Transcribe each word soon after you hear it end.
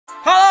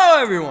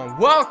Hello everyone,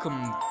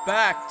 welcome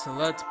back to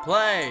Let's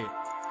Play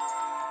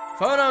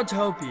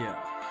Phoenotpia.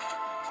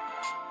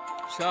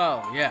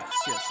 So, yes,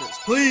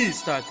 please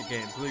start the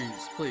game,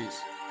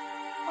 please.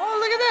 Oh,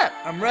 look at that,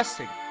 I'm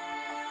resting.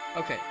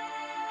 Okay,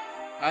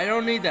 I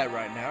don't need that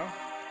right now.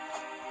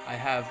 I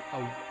have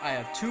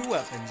two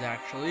weapons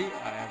actually.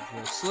 I have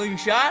the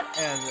slingshot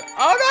and the,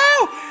 oh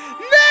no!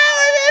 No,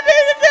 I didn't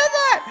mean to do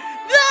that!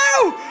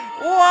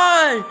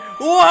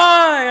 No!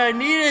 Why? I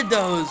needed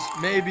those,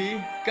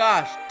 maybe.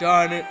 Gosh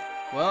darn it.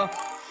 Well,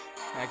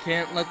 I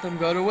can't let them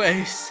go to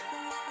waste.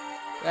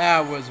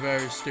 That was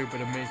very stupid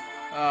of me.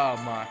 Oh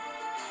my.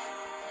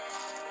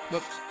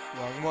 Whoops,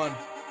 wrong one.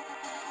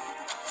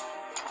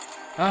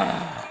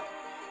 Ah,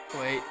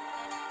 wait.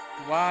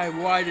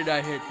 Why did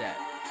I hit that?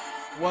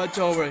 What's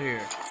over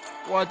here?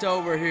 What's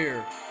over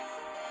here?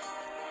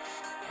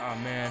 Oh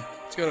man,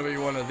 it's gonna be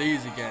one of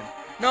these again.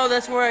 No,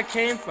 that's where I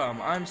came from.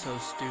 I'm so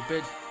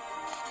stupid.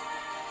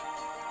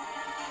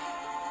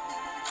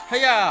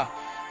 Hiya!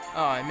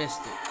 Oh, I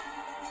missed it.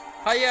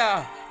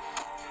 Hiya!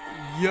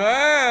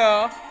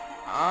 Yeah!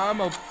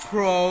 I'm a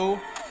pro.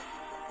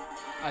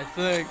 I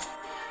think.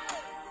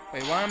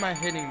 Wait, why am I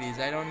hitting these?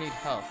 I don't need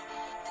health.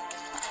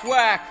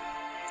 Whack!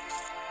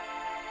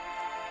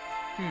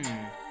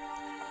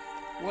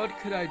 What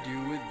could I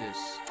do with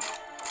this?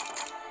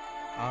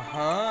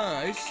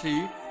 I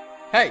see.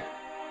 Hey!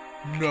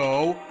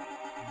 No!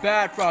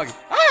 Bad froggy.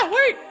 Ah,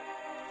 wait!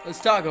 Let's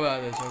talk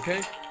about this,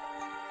 okay?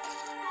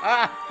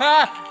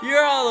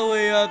 You're all the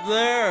way up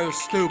there,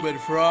 stupid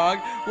frog.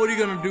 What are you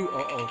gonna do?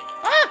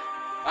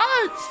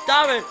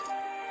 Stop it!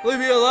 Leave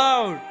me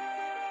alone!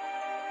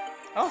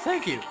 Oh,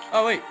 thank you.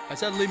 Oh, wait, I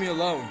said leave me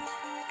alone.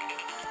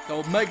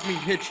 Don't make me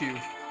hit you.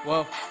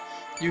 Well,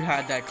 you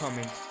had that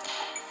coming.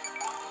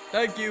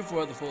 Thank you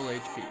for the full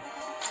HP.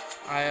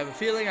 I have a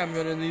feeling I'm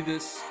gonna need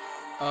this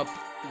up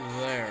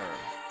there.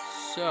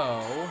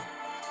 So...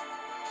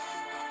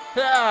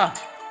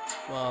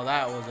 well,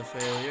 that was a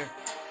failure.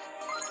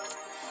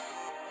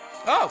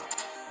 Oh!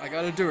 I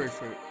got a durian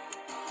fruit.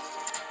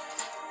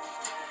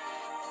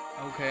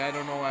 Okay, I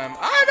don't know why I'm...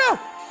 Oh, no!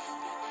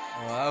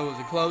 Oh, that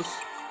was close.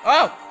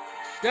 Oh!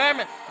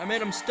 Damn it! I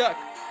made him stuck.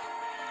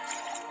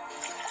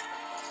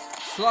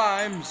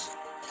 Slimes!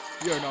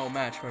 You're no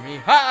match for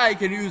me. I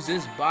can use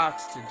this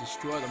box to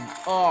destroy them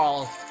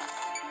all.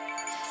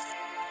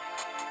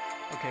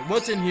 Okay,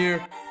 what's in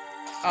here?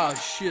 Oh,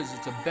 shiz,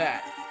 it's a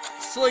bat.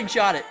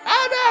 Slingshot it.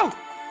 Oh, no!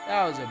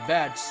 That was a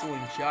bad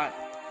slingshot.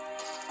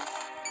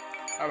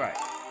 Alright.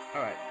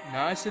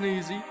 Nice and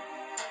easy.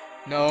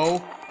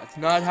 No, that's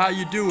not how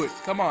you do it.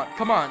 Come on.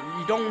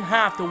 You don't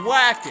have to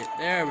whack it.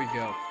 There we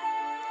go.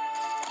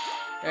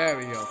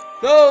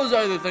 Those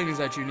are the things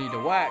that you need to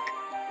whack.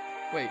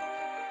 Wait.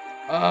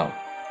 Oh.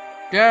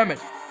 Damn it.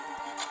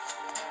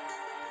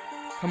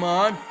 Come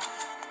on.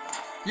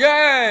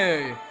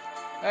 Yay!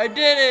 I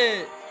did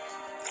it!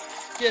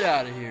 Get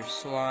out of here,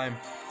 slime.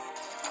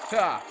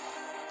 Ha!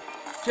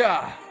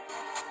 Ha!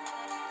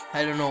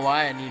 I don't know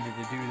why I needed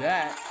to do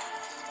that.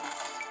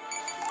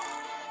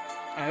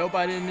 I hope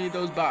I didn't need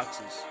those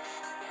boxes.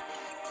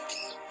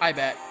 I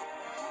bet.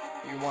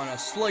 You want a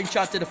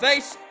slingshot to the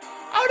face?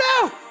 Oh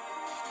no!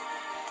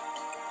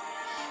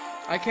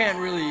 I can't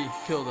really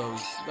kill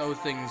those. Those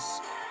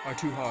things are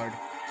too hard.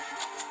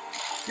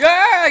 Yeah,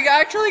 I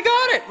actually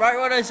got it! Right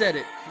when I said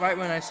it. Right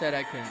when I said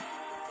I couldn't.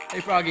 Hey,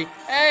 Froggy.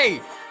 Hey!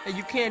 Hey,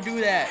 you can't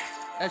do that.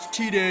 That's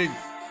cheating.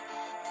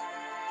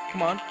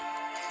 Come on.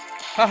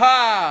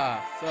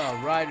 Haha! Fell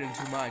right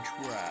into my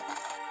trap.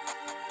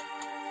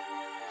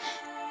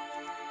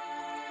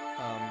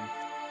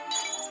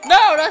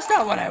 No, that's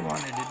not what I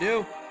wanted to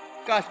do.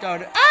 Gosh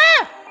darn it.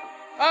 Ah!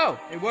 Oh,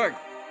 it worked.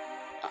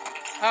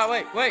 Oh,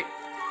 wait.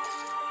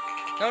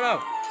 No.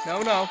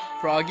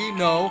 Froggy,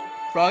 no.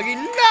 Froggy,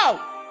 no!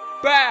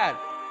 Bad!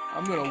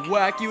 I'm gonna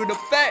whack you in the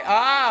face.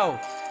 Ow!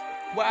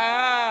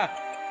 Wow!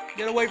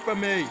 Get away from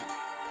me.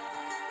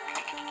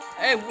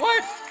 Hey,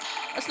 what?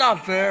 That's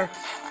not fair.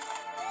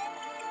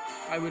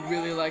 I would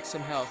really like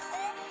some health.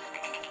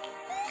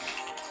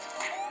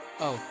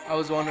 Oh, I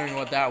was wondering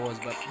what that was,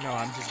 but no,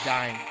 I'm just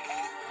dying.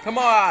 Come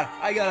on!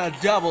 I got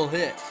a double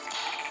hit.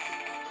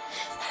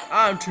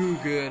 I'm too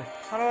good.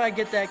 How do I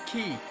get that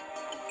key?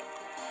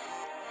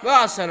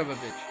 Ah, son of a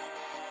bitch.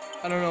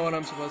 I don't know what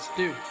I'm supposed to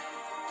do.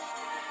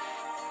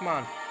 Come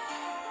on.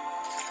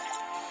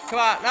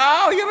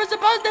 No, you were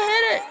supposed to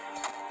hit it.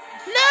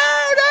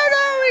 No,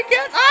 we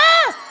can't.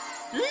 Ah!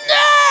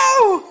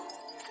 No!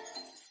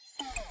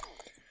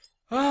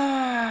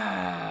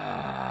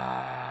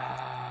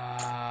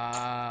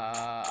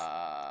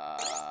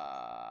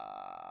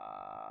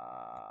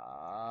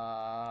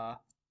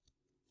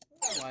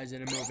 Why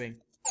isn't it moving?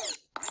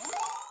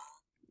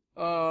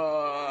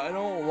 I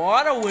don't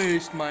want to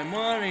waste my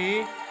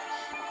money.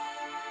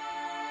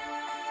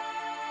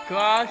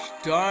 Gosh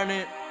darn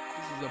it.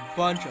 This is a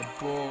bunch of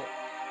bull.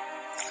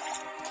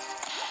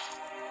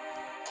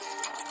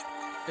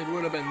 It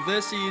would have been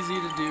this easy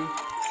to do.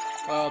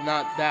 Well,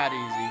 not that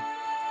easy.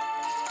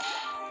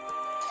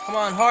 Come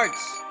on,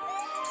 hearts.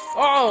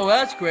 Oh,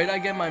 that's great. I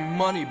get my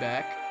money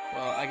back.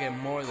 Well, I get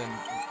more than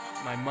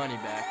my money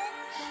back.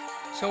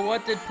 So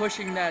what did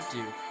pushing that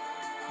do?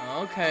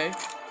 Okay.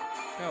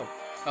 Oh,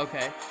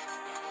 okay.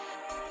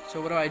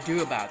 So what do I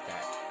do about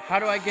that? How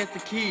do I get the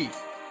key?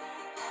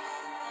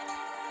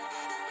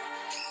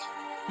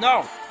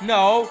 No!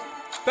 No!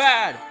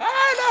 Bad!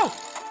 Ah, no!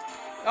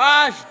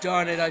 Gosh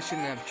darn it, I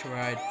shouldn't have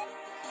tried.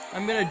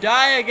 I'm gonna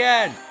die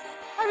again!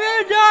 I'm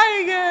gonna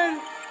die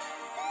again!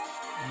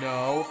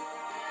 No.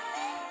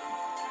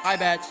 Hi,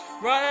 Bats.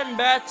 Run,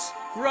 Bats!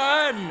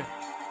 Run!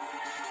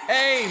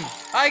 Aim!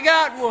 I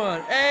got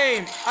one!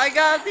 Aim! I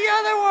got the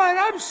other one!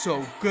 I'm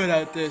so good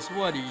at this.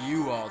 What are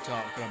you all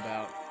talking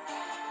about?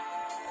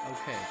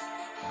 Okay.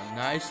 Now,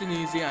 nice and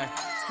easy.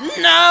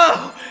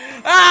 No!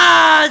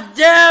 Ah,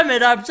 damn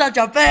it! I'm such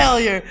a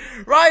failure!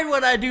 Right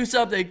when I do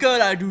something good,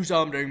 I do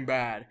something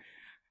bad.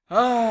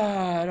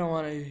 Ah, I don't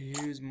want to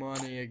use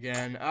money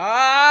again.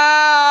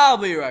 I'll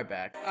be right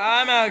back.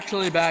 I'm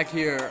actually back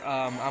here.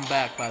 I'm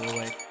back, by the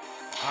way.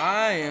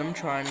 I am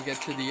trying to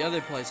get to the other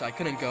place I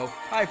couldn't go.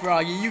 Hi,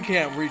 Froggy. You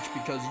can't reach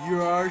because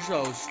you are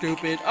so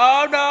stupid.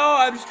 Oh, no,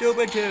 I'm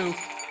stupid, too.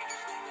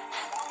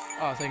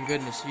 Oh, thank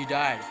goodness, he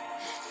died.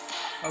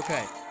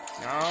 Okay,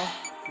 now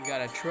we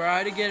gotta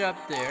try to get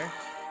up there.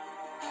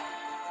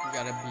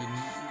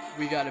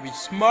 We gotta be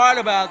smart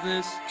about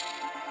this.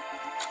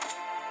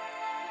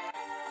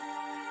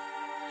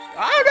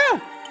 Oh no!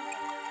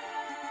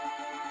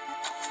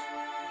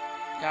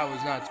 That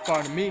was not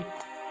smart of me.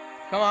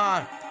 Come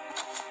on.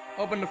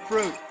 Open the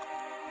fruit.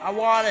 I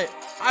want it.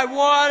 I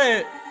want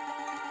it.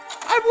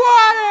 I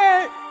want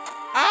it!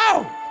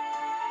 Ow!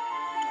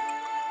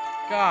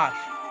 Gosh.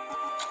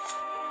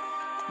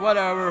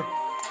 Whatever.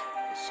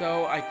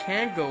 So I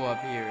can't go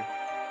up here.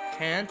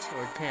 Can't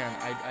or can?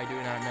 I do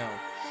not know.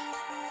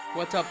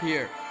 What's up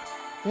here?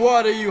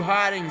 What are you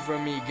hiding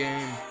from me,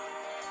 game?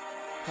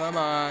 Come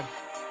on.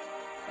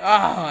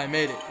 Ah, I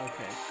made it.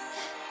 Okay.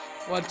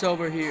 What's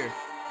over here?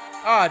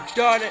 Ah,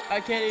 darn it. I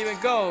can't even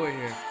go over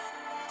here.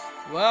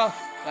 Well,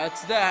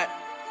 that's that.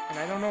 And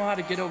I don't know how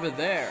to get over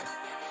there.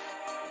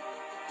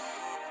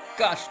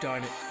 Gosh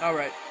darn it.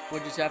 Alright.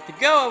 We'll just have to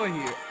go over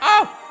here.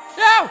 Oh!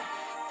 No!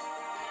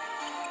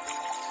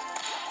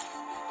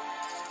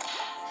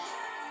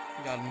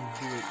 You gotta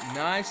do it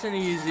nice and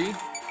easy.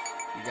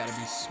 You gotta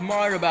be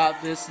smart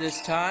about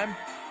this time.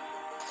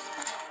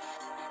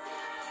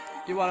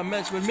 You wanna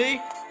mess with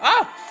me?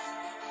 Ah!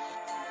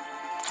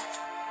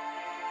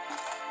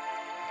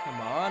 Come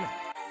on.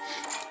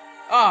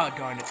 Ah,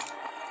 darn it.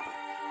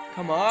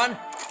 Come on.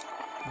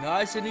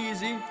 Nice and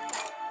easy.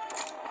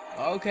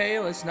 Okay,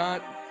 let's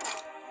not.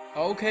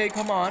 Okay,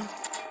 come on.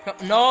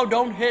 No,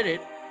 don't hit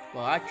it.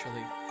 Well,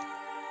 actually.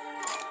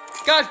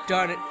 Gosh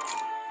darn it.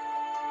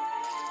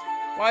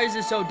 Why is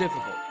it so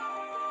difficult?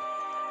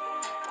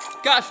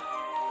 Gosh.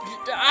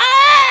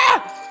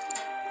 Ah!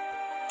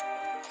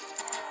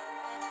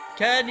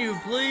 Can you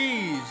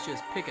please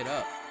just pick it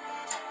up?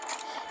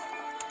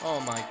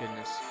 Oh my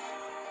goodness.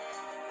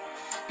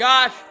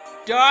 Gosh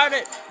darn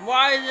it.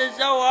 Why is it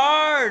so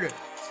hard?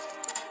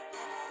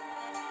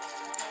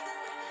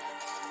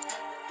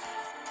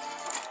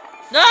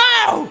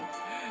 No!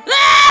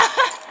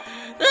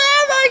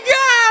 Oh my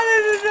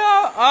god!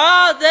 No!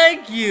 Oh,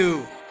 thank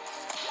you.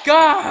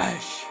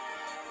 Gosh,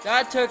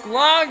 that took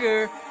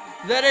longer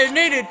than it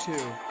needed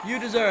to. You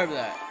deserve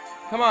that.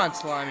 Come on,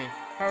 Slimy.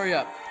 Hurry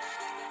up.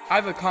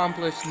 I've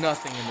accomplished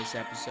nothing in this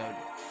episode.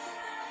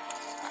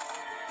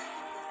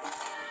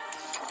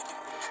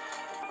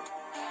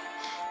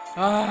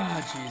 Ah,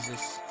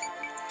 Jesus.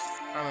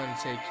 I'm gonna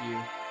take you.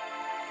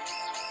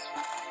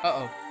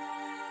 Uh-oh.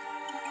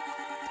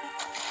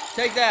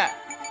 Take that.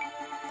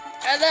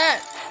 And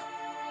that.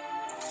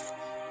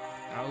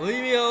 Now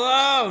leave me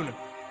alone.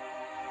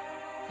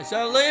 I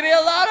said leave me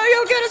alone or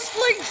you'll get a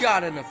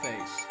slingshot in the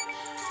face.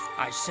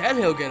 I said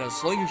he'll get a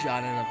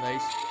slingshot in the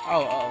face.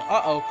 Oh,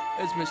 uh-oh.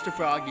 It's Mr.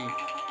 Froggy.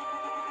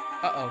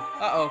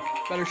 Uh-oh.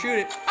 Better shoot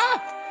it.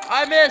 Ah!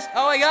 I missed.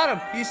 Oh, I got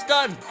him. He's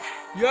stunned.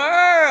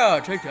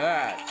 Yeah! Take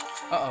that.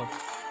 Uh-oh.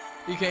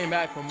 He came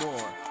back for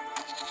more.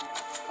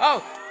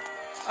 Oh!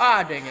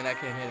 Ah, dang it. I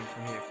can't hit him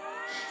from here.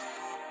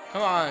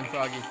 Come on,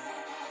 Froggy.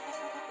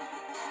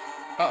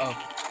 Uh-oh.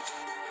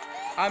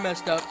 I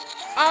messed up.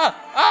 Ah!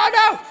 Oh,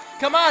 no!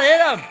 Come on, hit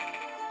him!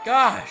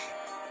 Gosh.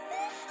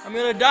 I'm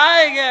gonna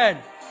die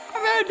again.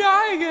 I'm gonna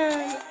die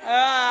again.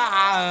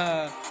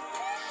 Ah!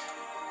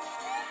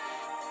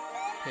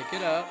 Pick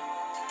it up.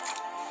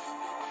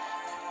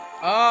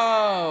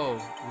 Oh,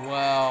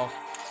 well.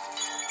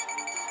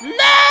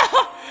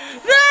 No!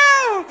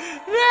 No!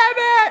 Damn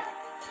it!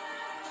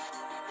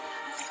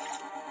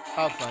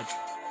 Oh, fudge.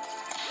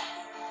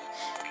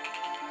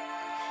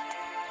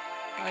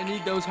 I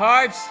need those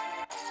hearts.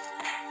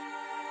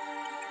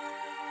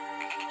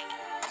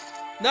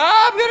 No,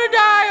 I'm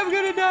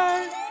gonna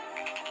die.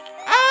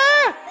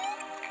 Ah!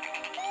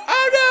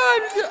 Oh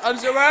no, I'm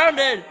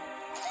surrounded.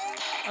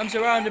 I'm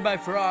surrounded by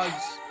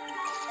frogs.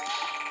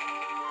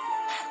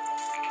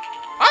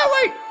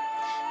 Oh wait!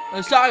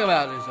 Let's talk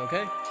about this,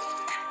 okay?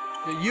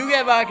 You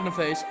get back in the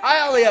face.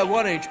 I only have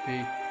 1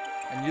 HP,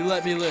 and you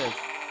let me live.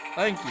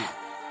 Thank you.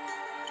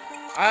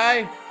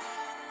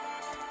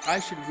 I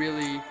should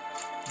really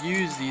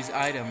use these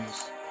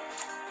items.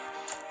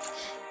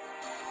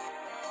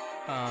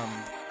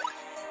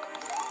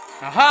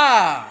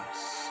 Aha!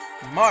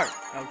 Smart.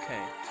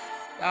 Okay.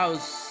 That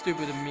was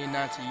stupid of me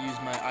not to use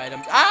my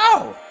items.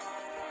 Ow!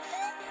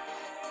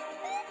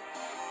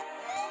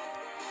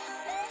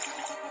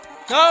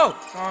 No!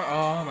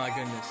 Oh my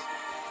goodness.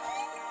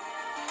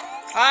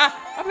 Ah!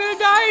 I'm gonna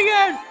die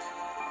again!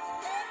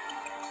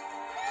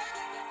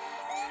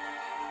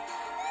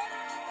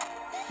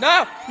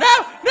 No!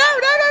 No! No!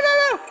 No! No! No!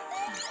 No!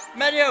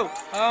 Menu!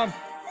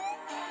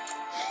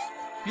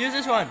 Use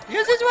this one!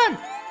 Use this one!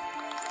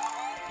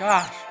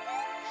 Gosh.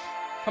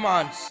 Come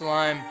on,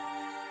 slime.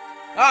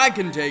 I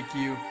can take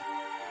you.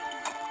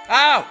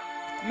 Ow!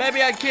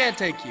 Maybe I can't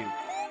take you.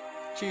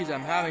 Jeez,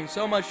 I'm having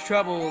so much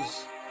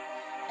troubles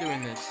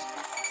doing this.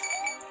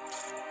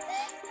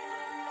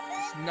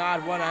 It's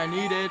not what I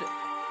needed.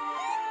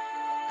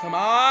 Come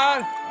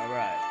on!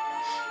 Alright.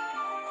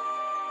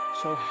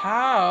 So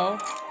how...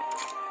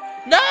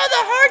 No!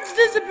 The hearts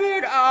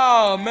disappeared!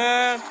 Oh,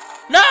 man!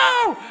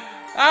 No!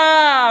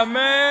 Ah,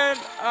 man!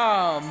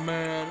 Oh,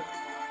 man.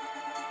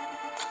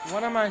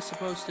 What am I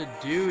supposed to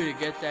do to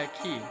get that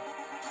key?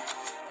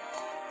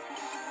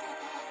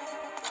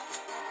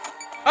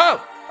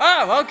 Oh!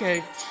 Oh,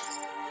 okay.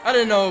 I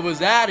didn't know it was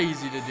that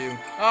easy to do.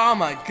 Oh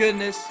my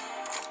goodness.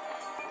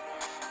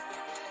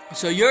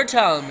 So you're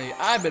telling me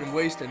I've been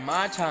wasting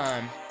my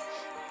time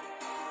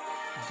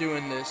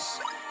doing this,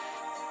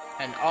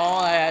 and all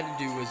I had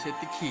to do was hit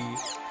the key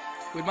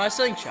with my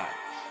slingshot.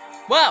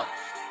 Well,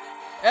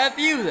 F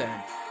you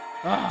then.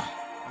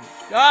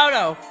 Oh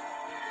no.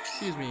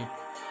 Excuse me.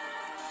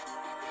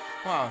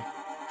 Come on.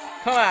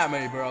 Come at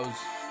me, bros.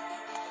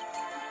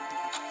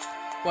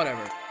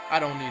 Whatever. I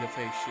don't need a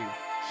face shield.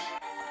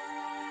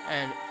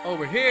 And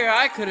over here,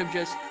 I could have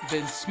just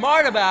been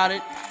smart about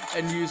it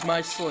and used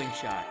my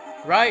slingshot.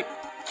 Right?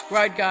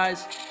 Right,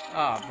 guys?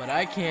 Ah, but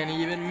I can't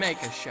even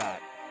make a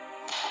shot.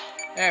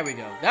 There we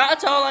go.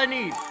 That's all I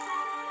need.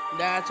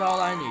 That's all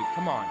I need.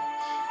 Come on.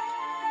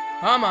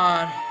 Come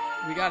on.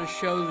 We gotta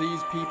show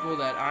these people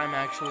that I'm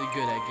actually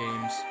good at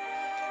games.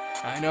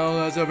 I know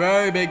that's a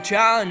very big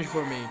challenge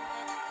for me.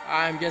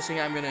 I'm guessing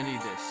I'm gonna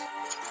need this.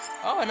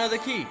 Oh, another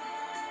key.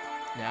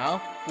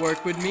 Now,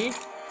 work with me.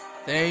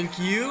 Thank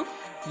you.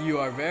 You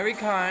are very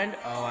kind.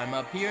 Oh, I'm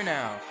up here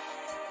now.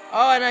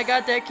 Oh, and I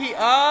got that key.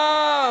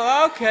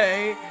 Oh,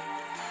 okay.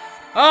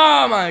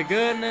 Oh, my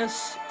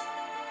goodness.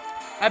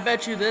 I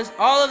bet you this,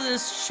 all of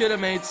this should have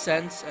made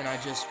sense, and I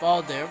just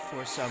fall there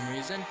for some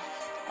reason.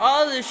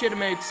 All of this should have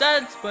made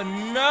sense, but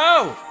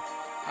no.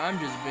 I'm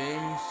just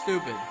being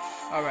stupid.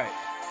 Alright.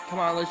 Come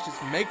on, let's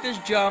just make this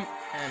jump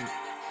and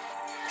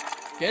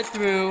get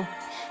through.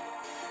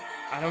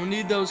 I don't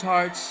need those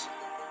hearts.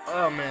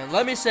 Oh man,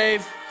 let me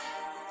save.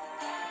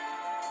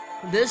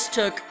 This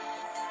took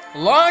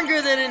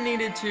longer than it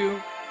needed to,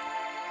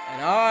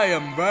 and I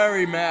am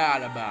very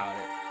mad about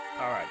it.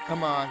 Alright,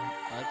 come on.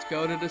 Let's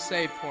go to the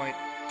save point.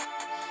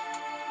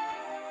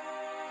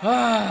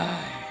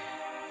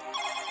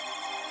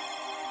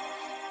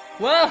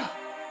 Well,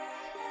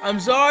 I'm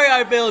sorry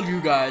I failed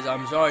you guys.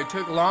 I'm sorry it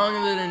took longer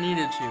than it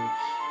needed to.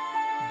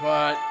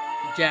 But,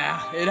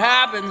 yeah, it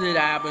happens, it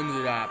happens,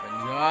 it happens.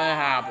 It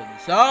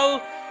happens.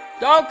 So,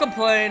 don't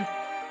complain.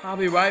 I'll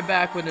be right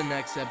back with the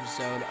next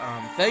episode.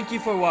 Thank you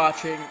for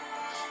watching.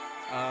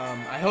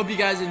 I hope you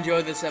guys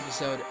enjoyed this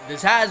episode.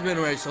 This has been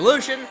Ray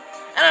Solution,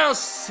 and I'll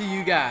see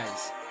you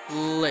guys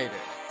later.